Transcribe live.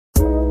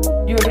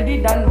You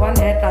already done one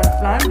hair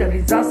transplant. The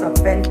results are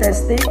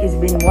fantastic. It's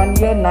been 1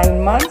 year,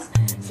 9 months.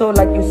 So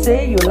like you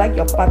say, you like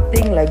your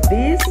parting like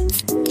this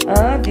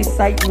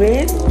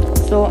sideways.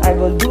 So I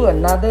will do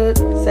another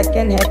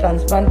second hair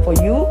transplant for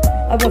you.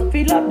 I will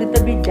fill up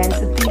little bit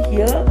density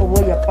here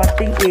over your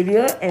parting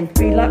area and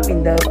fill up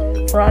in the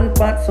front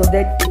part so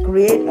that it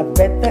create a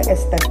better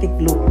aesthetic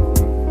look.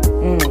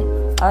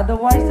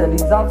 Otherwise the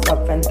results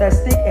are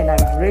fantastic and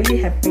I'm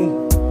really happy.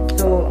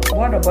 So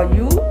what about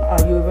you?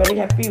 Are you very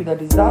happy with the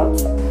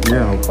results?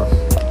 Yeah, of course.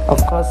 Of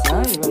course,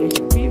 you're very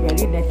happy,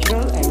 very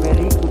natural and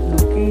very good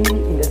looking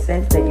in the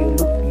sense that you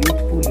look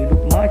youthful, you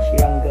look much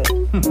younger.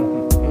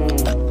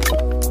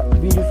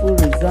 Beautiful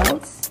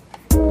results.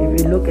 If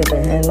you look at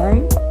the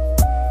hairline,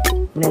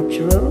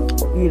 natural,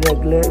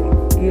 irregular,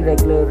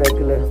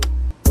 regular.